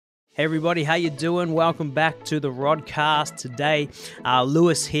Hey everybody, how you doing? Welcome back to the Rodcast. Today,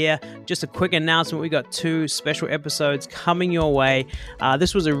 Lewis here. Just a quick announcement. We got 2 special episodes coming your way.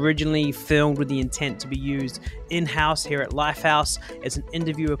 This was originally filmed with the intent to be used in-house here at Lifehouse. It's an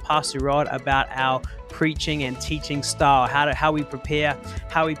interview with Pastor Rod about our preaching and teaching style, how we prepare,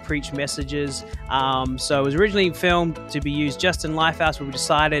 how we preach messages. So it was originally filmed to be used just in Lifehouse, but we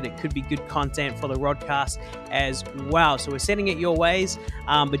decided it could be good content for the Rodcast as well. So we're sending it your ways,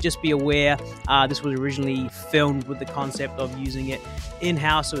 but just be aware, this was originally filmed with the concept of using it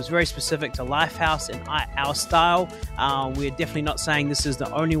in-house. So it's very specific to Lifehouse and our style. We're definitely not saying this is the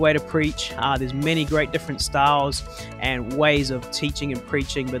only way to preach. There's many great different styles and ways of teaching and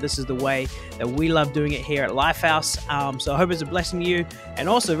preaching, but this is the way that we love doing it here at Lifehouse. So I hope it's a blessing to you. And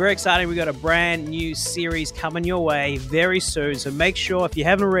also very exciting, we got a brand new series coming your way very soon. So make sure, if you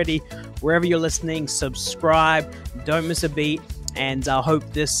haven't already, wherever you're listening, subscribe, don't miss a beat. And I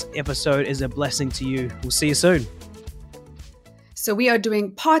hope this episode is a blessing to you. We'll see you soon. So we are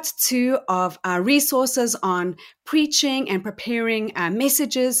doing part 2 of our resources on preaching and preparing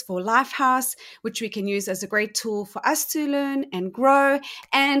messages for Lifehouse, which we can use as a great tool for us to learn and grow,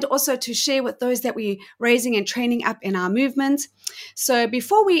 and also to share with those that we're raising and training up in our movement. So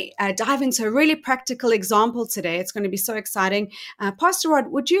before we dive into a really practical example today, it's going to be so exciting. Pastor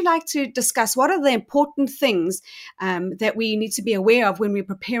Rod, would you like to discuss what are the important things that we need to be aware of when we're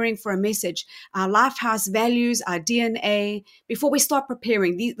preparing for a message? Our Lifehouse values, our DNA. Before we start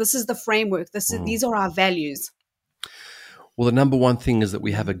preparing, this is the framework. These are our values. Well, the number one thing is that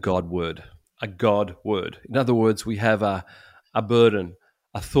we have a God word, a God word. In other words, we have a burden,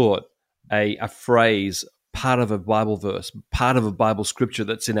 a thought, a phrase, part of a Bible verse, part of a Bible scripture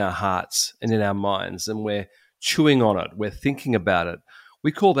that's in our hearts and in our minds, and we're chewing on it, we're thinking about it.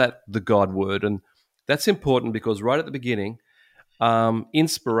 We call that the God word, and that's important because right at the beginning,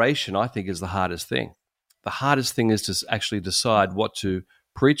 inspiration, I think, is the hardest thing. The hardest thing is to actually decide what to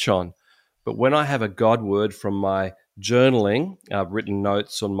preach on. But when I have a God word from my journaling, I've written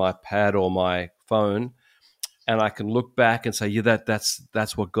notes on my pad or my phone, and I can look back and say, yeah,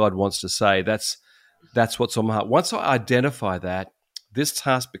 that's what God wants to say. That's what's on my heart. Once I identify that, this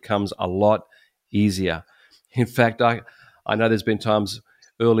task becomes a lot easier. In fact, I know there's been times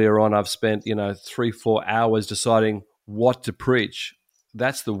earlier on I've spent 3-4 hours deciding what to preach.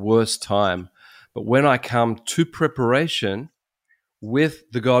 That's the worst time. But when I come to preparation with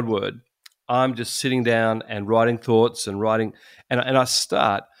the God word, I'm just sitting down and writing thoughts and writing, and I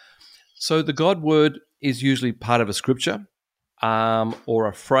start. So the God word is usually part of a scripture or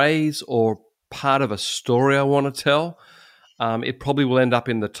a phrase or part of a story I want to tell. It probably will end up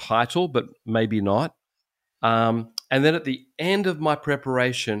in the title, but maybe not. And then at the end of my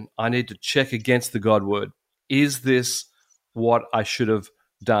preparation, I need to check against the God word. Is this what I should have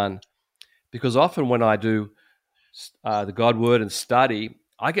done? Because often when I do the God word and study,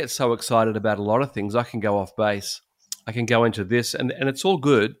 I get so excited about a lot of things, I can go off base. I can go into this, and it's all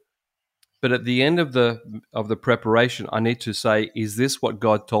good. But at the end of the preparation, I need to say, is this what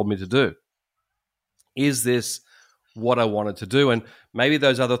God told me to do? Is this what I wanted to do? And maybe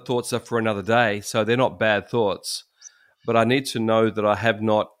those other thoughts are for another day, so they're not bad thoughts. But I need to know that I have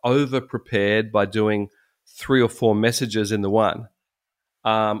not over-prepared by doing 3 or 4 messages in the one.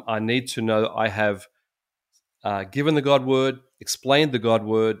 I need to know I have given the God word, explained the God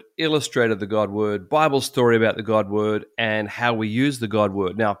word, illustrated the God word, Bible story about the God word, and how we use the God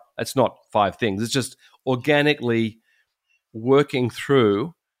word. Now, it's not 5 things. It's just organically working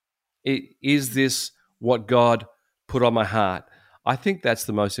through, is this what God put on my heart? I think that's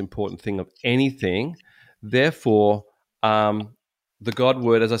the most important thing of anything. Therefore, the God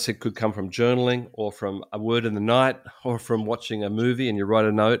word, as I said, could come from journaling or from a word in the night or from watching a movie and you write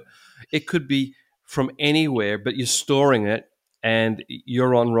a note. It could be from anywhere, but you're storing it and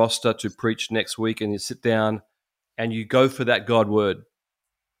you're on roster to preach next week and you sit down and you go for that God word.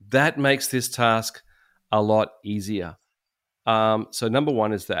 That makes this task a lot easier. So number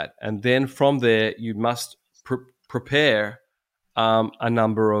one is that. And then from there, you must prepare a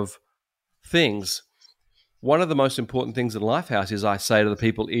number of things. One of the most important things in Lifehouse is I say to the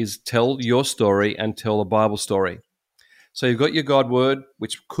people is tell your story and tell a Bible story. So you've got your God word,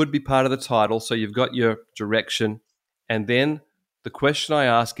 which could be part of the title. So you've got your direction. And then the question I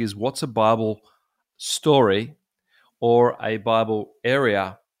ask is, what's a Bible story or a Bible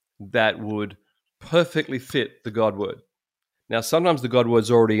area that would perfectly fit the God word? Now, sometimes the God word's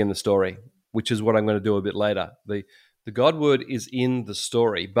already in the story, which is what I'm going to do a bit later. The God word is in the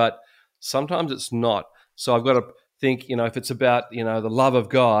story, but sometimes it's not. So I've got to think, if it's about, the love of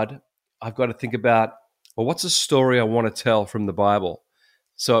God, I've got to think about, well, what's a story I want to tell from the Bible?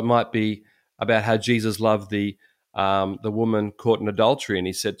 So it might be about how Jesus loved the woman caught in adultery, and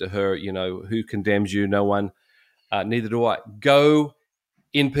he said to her, who condemns you? No one, neither do I. Go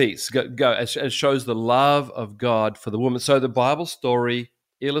in peace. Go. It shows the love of God for the woman. So the Bible story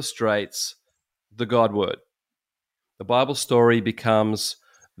illustrates the God word. The Bible story becomes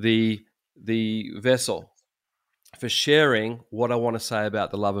the vessel for sharing what I want to say about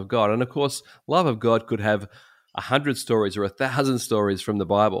the love of God. And of course, love of God could have 100 stories or 1,000 stories from the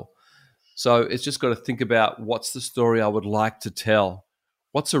Bible. So it's just got to think about, what's the story I would like to tell?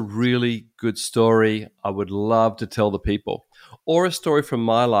 What's a really good story I would love to tell the people? Or a story from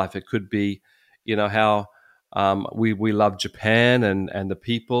my life. It could be, how we love Japan and the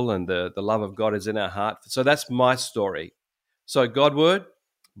people, and the love of God is in our heart. So that's my story. So God word,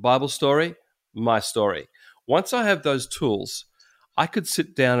 Bible story, my story. Once I have those tools, I could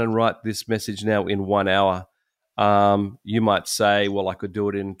sit down and write this message now in 1 hour. You might say, well, I could do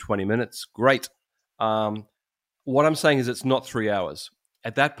it in 20 minutes. Great. What I'm saying is it's not 3 hours.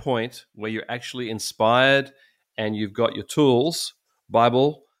 At that point where you're actually inspired and you've got your tools,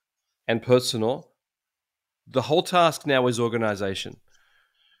 Bible and personal, the whole task now is organization.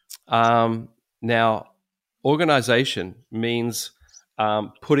 Now, organization means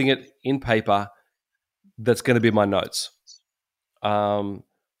putting it in paper that's going to be my notes.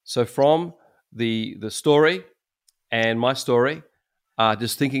 So from the story and my story,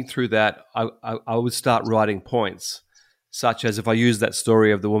 just thinking through that, I would start writing points, such as, if I use that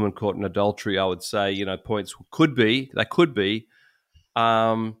story of the woman caught in adultery, I would say, points could be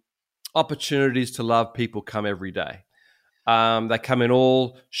opportunities to love people come every day. They come in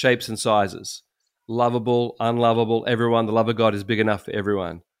all shapes and sizes, lovable, unlovable, everyone. The love of God is big enough for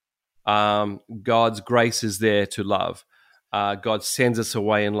everyone. God's grace is there to love. God sends us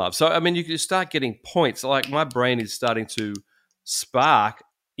away in love. So, you can start getting points. Like, my brain is starting to spark,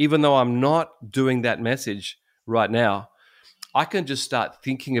 even though I'm not doing that message right now. I can just start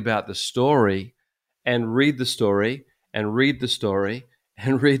thinking about the story and read the story and read the story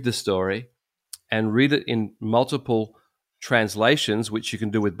and read the story and read it in multiple translations, which you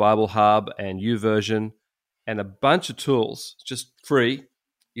can do with Bible Hub and YouVersion and a bunch of tools, just free.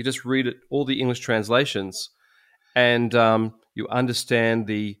 You just read it, all the English translations, and you understand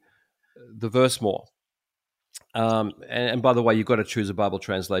the verse more. And by the way, you've got to choose a Bible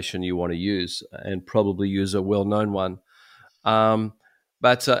translation you want to use, and probably use a well-known one.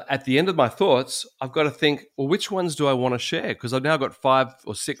 But at the end of my thoughts, I've got to think, well, which ones do I want to share? Because I've now got 5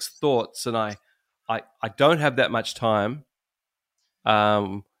 or 6 thoughts, and I don't have that much time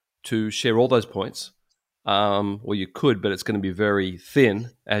to share all those points. Well, you could, but it's going to be very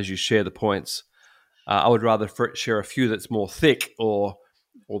thin as you share the points. I would rather share a few that's more thick or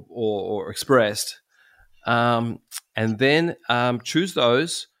expressed, and then choose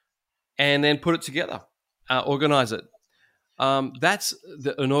those, and then put it together, organize it. That's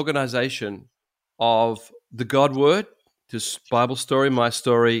an organization of the God word, just Bible story, my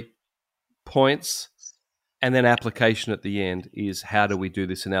story, points, and then application at the end is, how do we do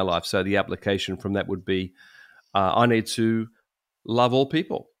this in our life? So the application from that would be, I need to love all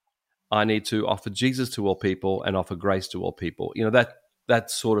people. I need to offer Jesus to all people and offer grace to all people.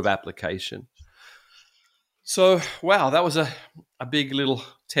 That sort of application. So, wow, that was a big little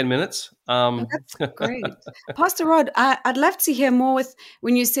 10 minutes. That's great. Pastor Rod, I'd love to hear more with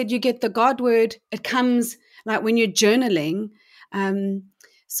when you said you get the God word, it comes like when you're journaling.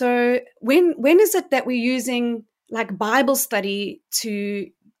 So when is it that we're using like Bible study to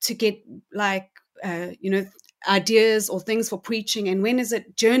get like, ideas or things for preaching? And when is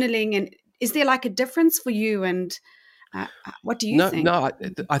it journaling? And is there like a difference for you? And what do you think? No,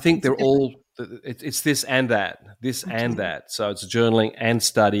 I think they're all, it's this and that, and that. So it's journaling and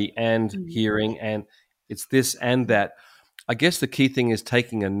study and hearing, and it's this and that. I guess the key thing is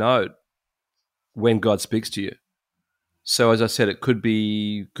taking a note when God speaks to you. So as I said, it could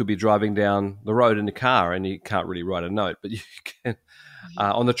be driving down the road in a car and you can't really write a note, but you can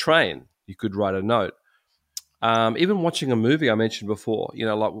on the train, you could write a note. Even watching a movie I mentioned before,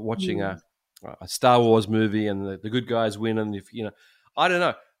 like watching a Star Wars movie and the good guys win, and I don't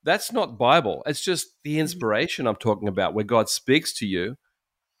know. That's not Bible. It's just the inspiration I'm talking about, where God speaks to you.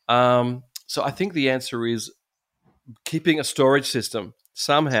 So I think the answer is keeping a storage system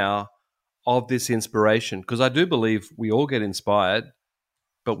somehow of this inspiration, because I do believe we all get inspired,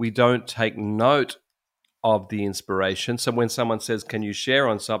 but we don't take note of the inspiration. So when someone says, can you share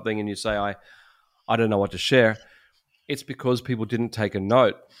on something, and you say, I don't know what to share, it's because people didn't take a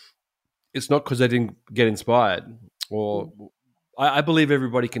note. It's not because they didn't get inspired. Or I believe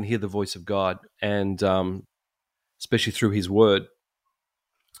everybody can hear the voice of God, and especially through his word.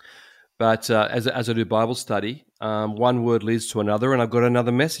 But as I do Bible study, one word leads to another, and I've got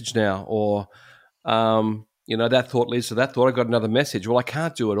another message now. Or, that thought leads to that thought. I've got another message. Well, I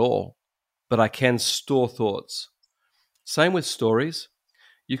can't do it all, but I can store thoughts. Same with stories.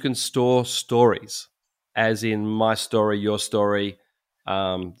 You can store stories, as in my story, your story,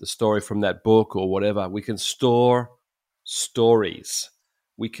 the story from that book or whatever. We can store stories.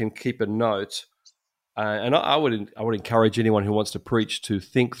 We can keep a note. And I would encourage anyone who wants to preach to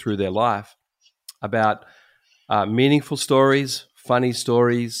think through their life about meaningful stories, funny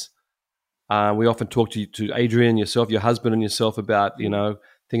stories. We often talk to Adrian, yourself, your husband, and yourself about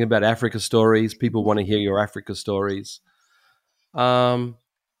thinking about Africa stories. People want to hear your Africa stories.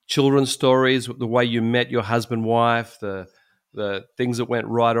 Children's stories, the way you met your husband, wife, the things that went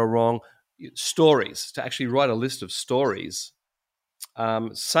right or wrong. Stories, to actually write a list of stories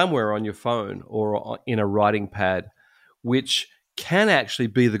somewhere on your phone or in a writing pad, which can actually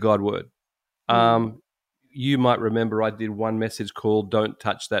be the God word. You might remember I did one message called "Don't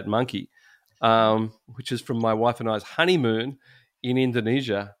Touch That Monkey," which is from my wife and I's honeymoon in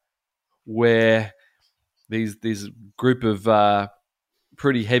Indonesia, where these group of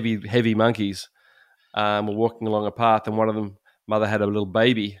pretty heavy monkeys were walking along a path, and one of them, mother had a little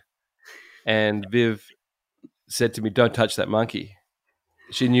baby, and Viv said to me, "Don't touch that monkey."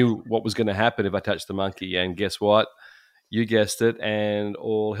 She knew what was going to happen if I touched the monkey, and guess what? You guessed it, and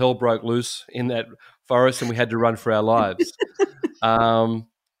all hell broke loose in that forest, and we had to run for our lives.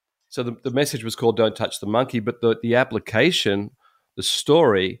 So the message was called "Don't Touch the Monkey," but the application, the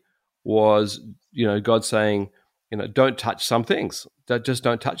story was, God saying, don't touch some things. Just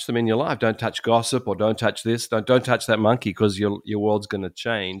don't touch them in your life. Don't touch gossip, or don't touch this. Don't touch that monkey, because your world's going to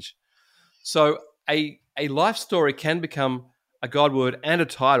change. So a life story can become a God word and a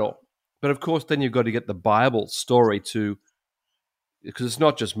title. But of course, then you've got to get the Bible story because it's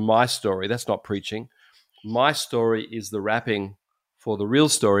not just my story. That's not preaching. My story is the wrapping for the real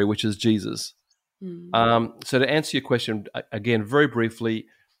story, which is Jesus. So to answer your question, again, very briefly,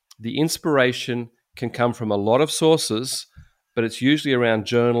 the inspiration can come from a lot of sources, but it's usually around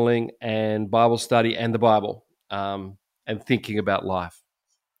journaling and Bible study and the Bible and thinking about life.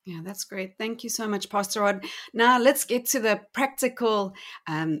 Yeah, that's great. Thank you so much, Pastor Rod. Now let's get to the practical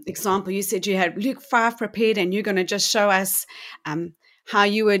example. You said you had Luke 5 prepared, and you're going to just show us how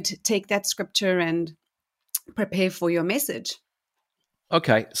you would take that scripture and prepare for your message.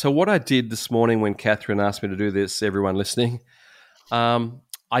 Okay, so what I did this morning when Catherine asked me to do this, everyone listening,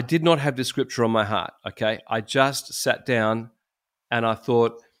 I did not have this scripture on my heart, okay? I just sat down and I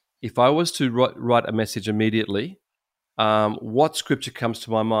thought, if I was to write a message immediately, what scripture comes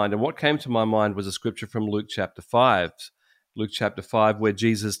to my mind? And what came to my mind was a scripture from Luke chapter 5. Luke chapter 5, where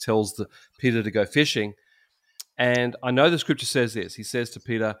Jesus tells Peter to go fishing. And I know the scripture says this. He says to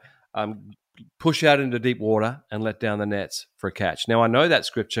Peter, push out into deep water and let down the nets for a catch. Now, I know that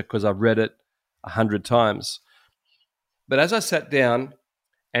scripture because I've read it 100 times. But as I sat down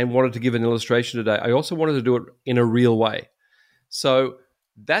and wanted to give an illustration today, I also wanted to do it in a real way. So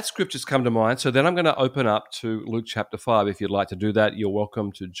that scripture's come to mind. So then I'm going to open up to Luke chapter 5. If you'd like to do that, you're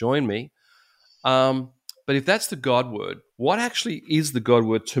welcome to join me. But if that's the God word, what actually is the God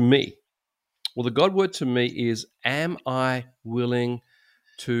word to me? Well, the God word to me is, am I willing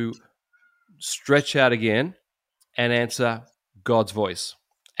to stretch out again and answer God's voice?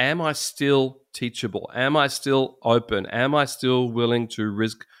 Am I still teachable? Am I still open? Am I still willing to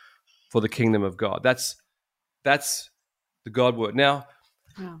risk for the kingdom of God? That's the God word. Now,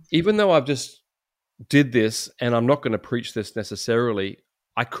 even though I've just did this and I'm not going to preach this necessarily,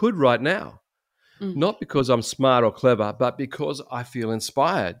 I could right now. Not because I'm smart or clever, but because I feel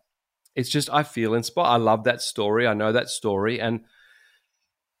inspired. It's just I feel inspired. I love that story. I know that story. And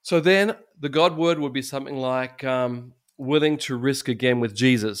so then the God word would be something like willing to risk again with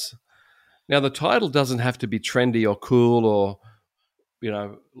Jesus. Now, the title doesn't have to be trendy or cool or,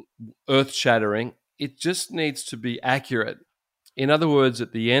 earth-shattering. It just needs to be accurate. In other words,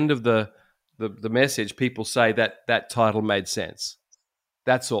 at the end of the message, people say that title made sense.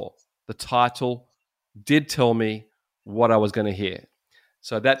 That's all. The title did tell me what I was going to hear.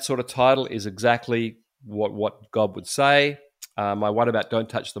 So that sort of title is exactly what God would say. My one about don't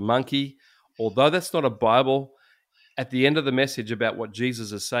touch the monkey, although that's not a Bible, at the end of the message about what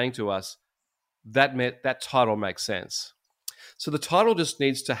Jesus is saying to us, that title makes sense. So the title just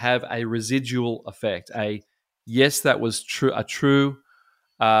needs to have a residual effect, yes, that was true, a true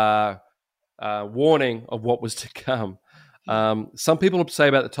warning of what was to come. Some people say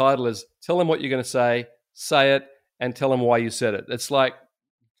about the title is, tell them what you're going to say it, and tell them why you said it. It's like,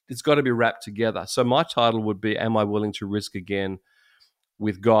 it's got to be wrapped together. So my title would be, am I willing to risk again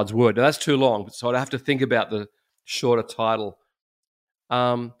with God's word. Now, that's too long, so I'd have to think about the shorter title.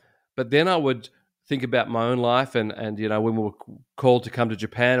 But then I would think about my own life and when we were called to come to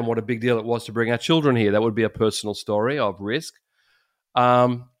Japan and what a big deal it was to bring our children here. That would be a personal story of risk.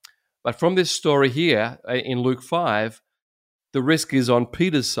 But from this story here in Luke 5, the risk is on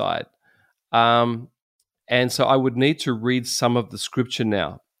Peter's side. And so I would need to read some of the scripture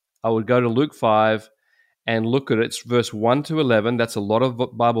now. I would go to Luke 5 and look at it. It's verse 1 to 11. That's a lot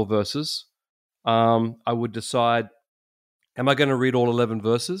of Bible verses. I would decide, am I going to read all 11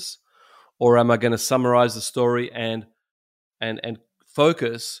 verses? Or am I going to summarize the story and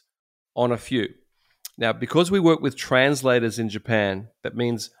focus on a few? Now, because we work with translators in Japan, that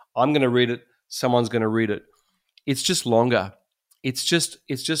means I'm going to read it, someone's going to read it. It's just longer. It's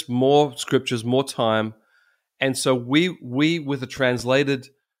just more scriptures, more time. And so we with a translated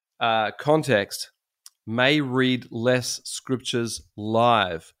context, may read less scriptures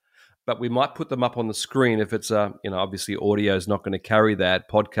live, but we might put them up on the screen if it's obviously audio is not going to carry that,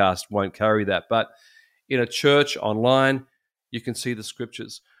 podcast won't carry that, but in a church online, you can see the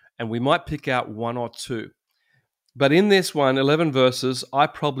scriptures, and we might pick out one or two. But in this one, 11 verses, I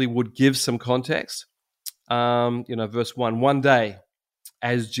probably would give some context. Verse 1, one day,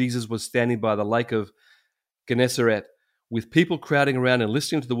 as Jesus was standing by the lake of Gennesaret, with people crowding around and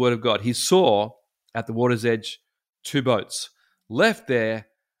listening to the word of God, he saw at the water's edge 2 boats left there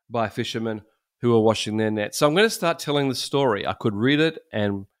by fishermen who were washing their nets. So I'm going to start telling the story. I could read it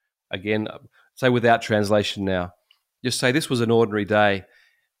and, again, say without translation now. Just say this was an ordinary day,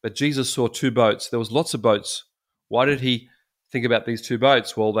 but Jesus saw 2 boats. There was lots of boats. Why did he think about these 2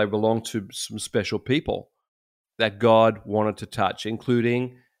 boats? Well, they belonged to some special people that God wanted to touch,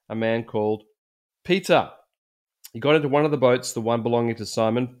 including a man called Peter. He got into one of the boats, the one belonging to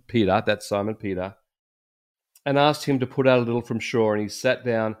Simon Peter, that's Simon Peter, and asked him to put out a little from shore, and he sat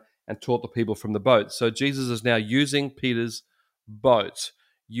down and taught the people from the boat. So Jesus is now using Peter's boat,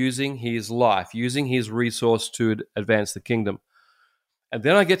 using his life, using his resource to advance the kingdom. And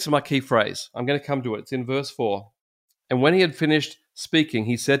then I get to my key phrase. I'm going to come to it. It's in verse 4. And when he had finished speaking,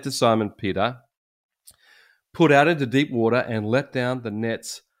 he said to Simon Peter, "Put out into deep water and let down the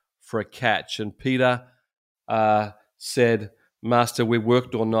nets for a catch." And Peter said, "Master, we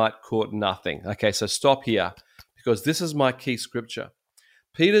worked all night, caught nothing." Okay, so stop here, because this is my key scripture.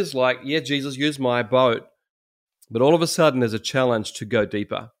 Peter's like, yeah, Jesus, use my boat. But all of a sudden, there's a challenge to go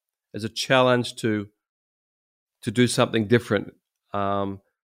deeper. There's a challenge to do something different. And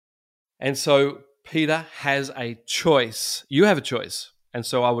so Peter has a choice. You have a choice. And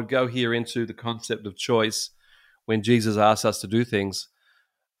so I would go here into the concept of choice when Jesus asks us to do things.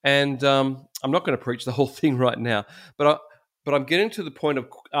 And I'm not going to preach the whole thing right now, but I'm getting to the point of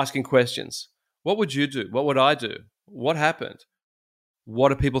asking questions. What would you do? What would I do? What happened? What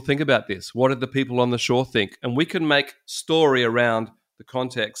do people think about this? What did the people on the shore think? And we can make story around the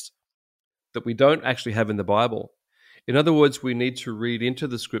context that we don't actually have in the Bible. In other words, we need to read into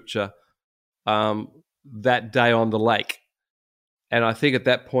the scripture that day on the lake. And I think at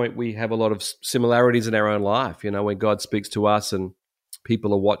that point we have a lot of similarities in our own life, when God speaks to us and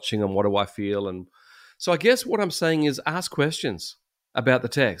people are watching and what do I feel? And so I guess what I'm saying is ask questions about the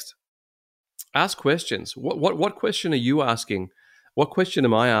text. Ask questions. What question are you asking? What question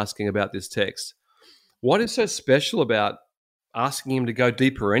am I asking about this text? What is so special about asking him to go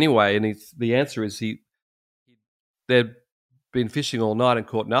deeper anyway? And the answer is they'd been fishing all night and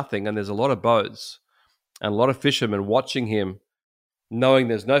caught nothing, and there's a lot of boats and a lot of fishermen watching him, knowing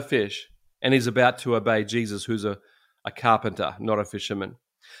there's no fish, and he's about to obey Jesus, who's a carpenter, not a fisherman.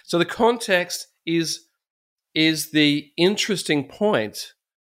 So the context is the interesting point.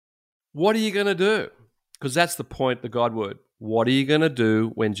 What are you going to do? Because that's the point, the God word. What are you going to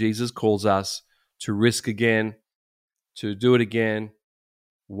do when Jesus calls us to risk again, to do it again?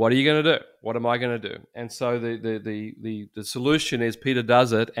 What are you going to do? What am I going to do? And so the solution is Peter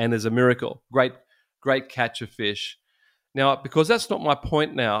does it, and there's a miracle. Great catch of fish. Now, because that's not my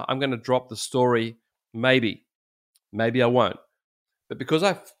point now, I'm going to drop the story. Maybe I won't. But because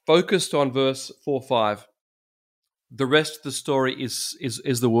I focused on verse 4-5, the rest of the story is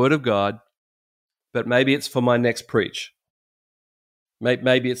the word of God, but maybe it's for my next preach.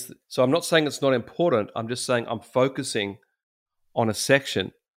 Maybe it's, so I'm not saying it's not important. I'm just saying I'm focusing on a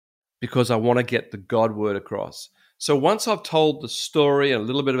section because I want to get the God word across. So once I've told the story and a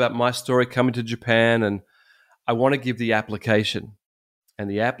little bit about my story coming to Japan, and I want to give the application. And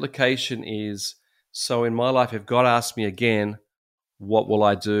the application is, so in my life, if God asks me again, what will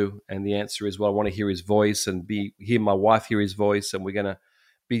I do? And the answer is, well, I want to hear his voice and hear my wife hear his voice, and we're going to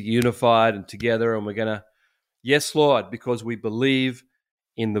be unified and together, and we're going to, yes, Lord, because we believe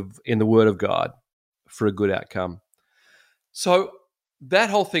in the Word of God for a good outcome. So that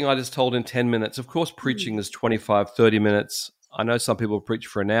whole thing I just told in 10 minutes. Of course, preaching is 25, 30 minutes. I know some people preach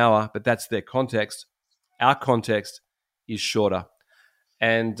for an hour, but that's their context. Our context is shorter.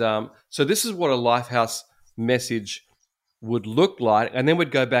 And so this is what a Lifehouse message would look like. And then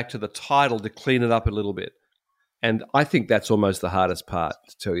we'd go back to the title to clean it up a little bit. And I think that's almost the hardest part,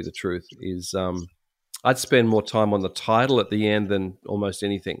 to tell you the truth, is I'd spend more time on the title at the end than almost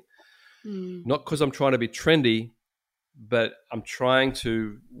anything. Not because I'm trying to be trendy, but I'm trying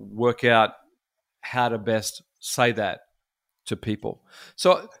to work out how to best say that to people.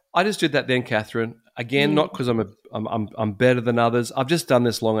 So I just did that then, Catherine. Again, not because I'm better than others. I've just done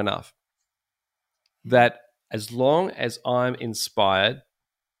this long enough that as long as I'm inspired,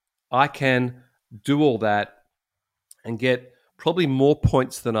 I can do all that and get probably more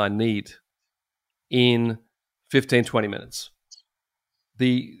points than I need in 15, 20 minutes.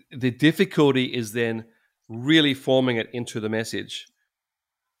 The difficulty is then really forming it into the message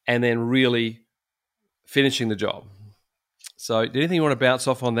and then really finishing the job. So anything you want to bounce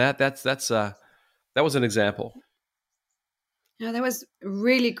off on that? That was an example. Yeah, that was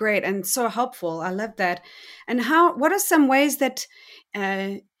really great and so helpful. I love that. And what are some ways that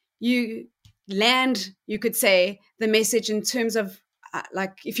you land, you could say, the message in terms of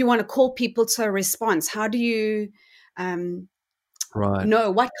like if you want to call people to a response, how do you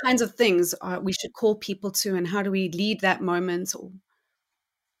know what kinds of things we should call people to, and how do we lead that moment?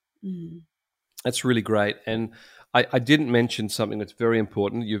 That's really great. And I didn't mention something that's very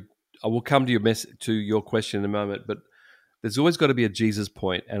important. I will come to your question in a moment, but there's always got to be a Jesus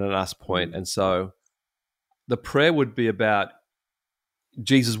point and an us point. And so the prayer would be about,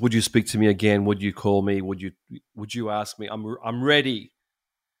 Jesus, would you speak to me again? Would you call me? Would you ask me? I'm ready.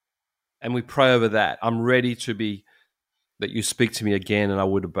 And we pray over that. I'm ready that you speak to me again and I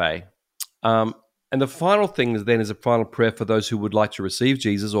would obey. And the final thing is a final prayer for those who would like to receive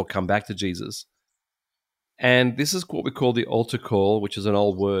Jesus or come back to Jesus. And this is what we call the altar call, which is an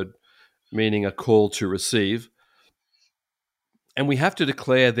old word meaning a call to receive. And we have to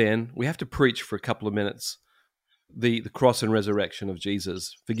declare then, we have to preach for a couple of minutes the cross and resurrection of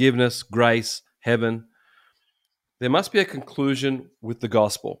Jesus, forgiveness, grace, heaven. There must be a conclusion with the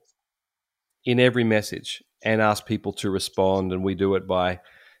gospel in every message and ask people to respond. And we do it by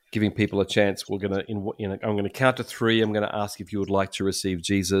giving people a chance. I'm going to count to 3. I'm going to ask if you would like to receive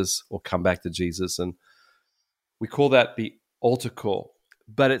Jesus or come back to Jesus. And we call that the altar call.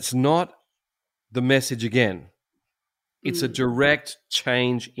 But it's not the message again. It's a direct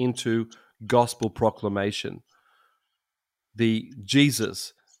change into gospel proclamation. The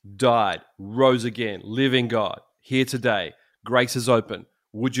Jesus died, rose again, living God, here today. Grace is open.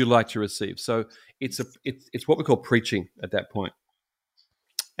 Would you like to receive? So it's what we call preaching at that point.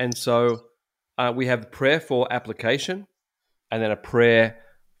 And so we have prayer for application and then a prayer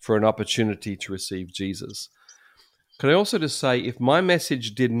for an opportunity to receive Jesus. Can I also just say, if my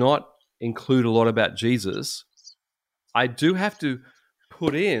message did not include a lot about Jesus, I do have to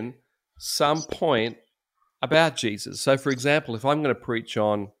put in some point about Jesus. So, for example, if I'm going to preach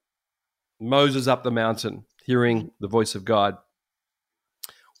on Moses up the mountain, hearing the voice of God,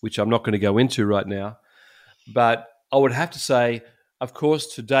 which I'm not going to go into right now, but I would have to say, of course,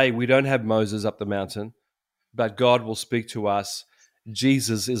 today we don't have Moses up the mountain, but God will speak to us.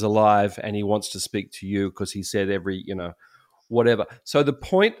 Jesus is alive and he wants to speak to you because he said whatever. So the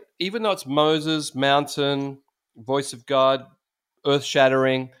point, even though it's Moses, mountain, voice of God,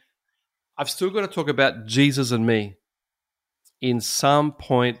 earth-shattering, I've still got to talk about Jesus and me in some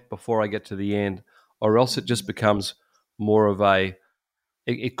point before I get to the end, or else it just becomes more of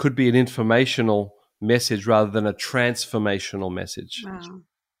it could be an informational message rather than a transformational message.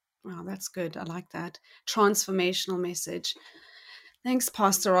 Wow, that's good. I like that. Transformational message. Thanks,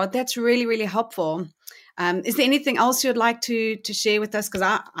 Pastor Rod. That's really, really helpful. Is there anything else you'd like to share with us? Because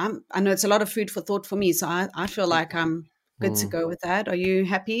I know it's a lot of food for thought for me, so I feel like I'm good to go with that. Are you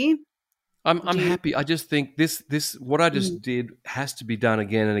happy? I'm happy. I just think this what I just did has to be done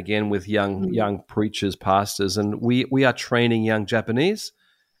again and again with young preachers, pastors, and we are training young Japanese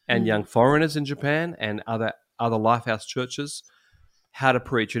and young foreigners in Japan and other Lifehouse churches how to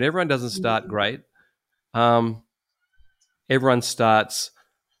preach. And everyone doesn't start great. Everyone starts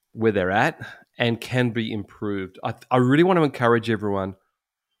where they're at and can be improved. I really want to encourage everyone,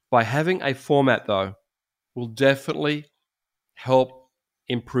 by having a format, though, will definitely help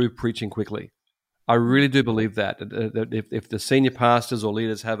improve preaching quickly. I really do believe that if the senior pastors or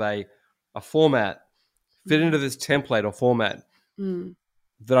leaders have a format, fit into this template or format,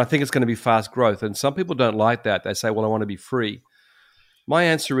 then I think it's going to be fast growth. And some people don't like that. They say, well, I want to be free. My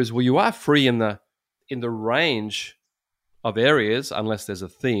answer is, well, you are free in the range of areas, unless there's a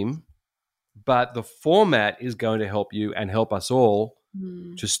theme, but the format is going to help you and help us all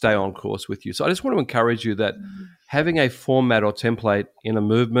to stay on course with you. So I just want to encourage you that having a format or template in a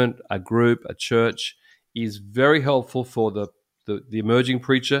movement, a group, a church is very helpful for the emerging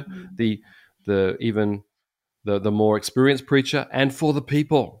preacher, the more experienced preacher, and for the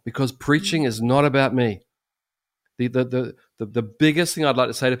people, because preaching is not about me. The biggest thing I'd like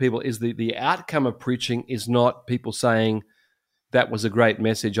to say to people is the outcome of preaching is not people saying, that was a great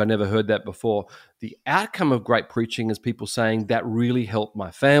message, I never heard that before. The outcome of great preaching is people saying, that really helped my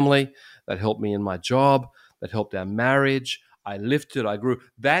family, that helped me in my job, that helped our marriage, I lifted, I grew.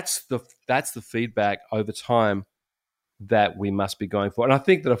 That's the feedback over time that we must be going for. And I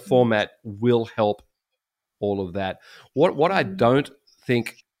think that a format will help all of that. What I don't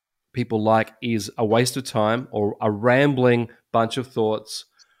think people like is a waste of time or a rambling bunch of thoughts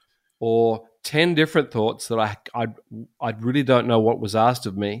or 10 different thoughts that I really don't know what was asked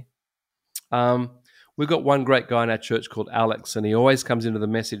of me. We've got one great guy in our church called Alex, and he always comes into the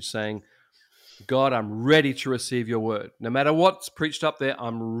message saying, God, I'm ready to receive your word. No matter what's preached up there,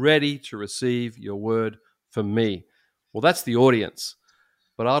 I'm ready to receive your word for me. Well, that's the audience.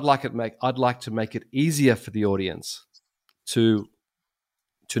 But I'd like to make it easier for the audience to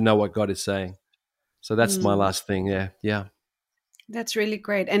know what God is saying. So that's my last thing. Yeah. That's really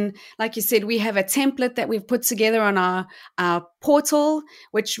great. And like you said, we have a template that we've put together on our portal,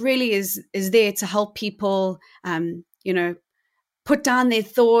 which really is there to help people, put down their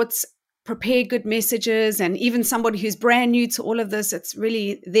thoughts, prepare good messages, and even somebody who's brand new to all of this, it's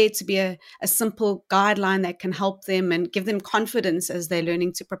really there to be a simple guideline that can help them and give them confidence as they're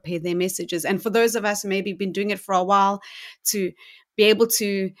learning to prepare their messages. And for those of us who maybe been doing it for a while, to be able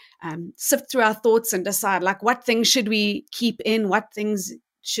to sift through our thoughts and decide, like, what things should we keep in, what things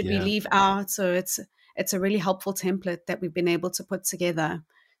should we leave out. So it's a really helpful template that we've been able to put together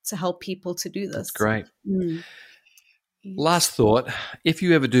to help people to do this. That's great. Last thought, if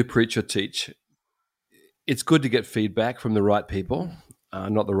you ever do preach or teach, it's good to get feedback from the right people,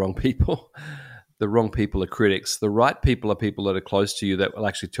 not the wrong people. The wrong people are critics. The right people are people that are close to you that will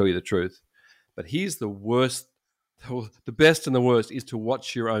actually tell you the truth. But here's the worst, the best and the worst is to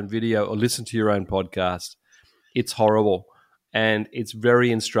watch your own video or listen to your own podcast. It's horrible, and it's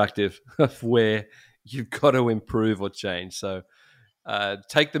very instructive of where you've got to improve or change. So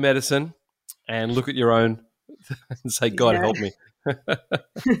take the medicine and look at your own and say, God, help me.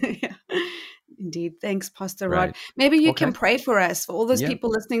 Yeah. Indeed. Thanks, Pastor Rod. Maybe you can pray for us, for all those people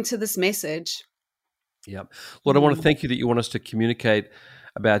listening to this message. Yeah. Lord, I want to thank you that you want us to communicate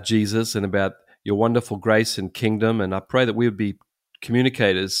about Jesus and about your wonderful grace and kingdom. And I pray that we would be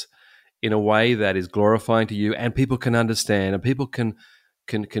communicators in a way that is glorifying to you, and people can understand, and people can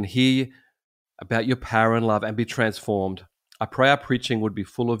hear about your power and love and be transformed. I pray our preaching would be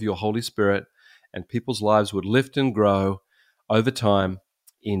full of your Holy Spirit, and people's lives would lift and grow over time.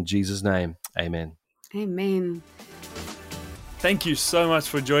 In Jesus' name, amen. Amen. Thank you so much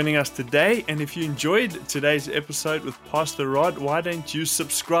for joining us today. And if you enjoyed today's episode with Pastor Rod, why don't you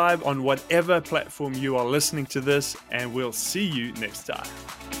subscribe on whatever platform you are listening to this, and we'll see you next time.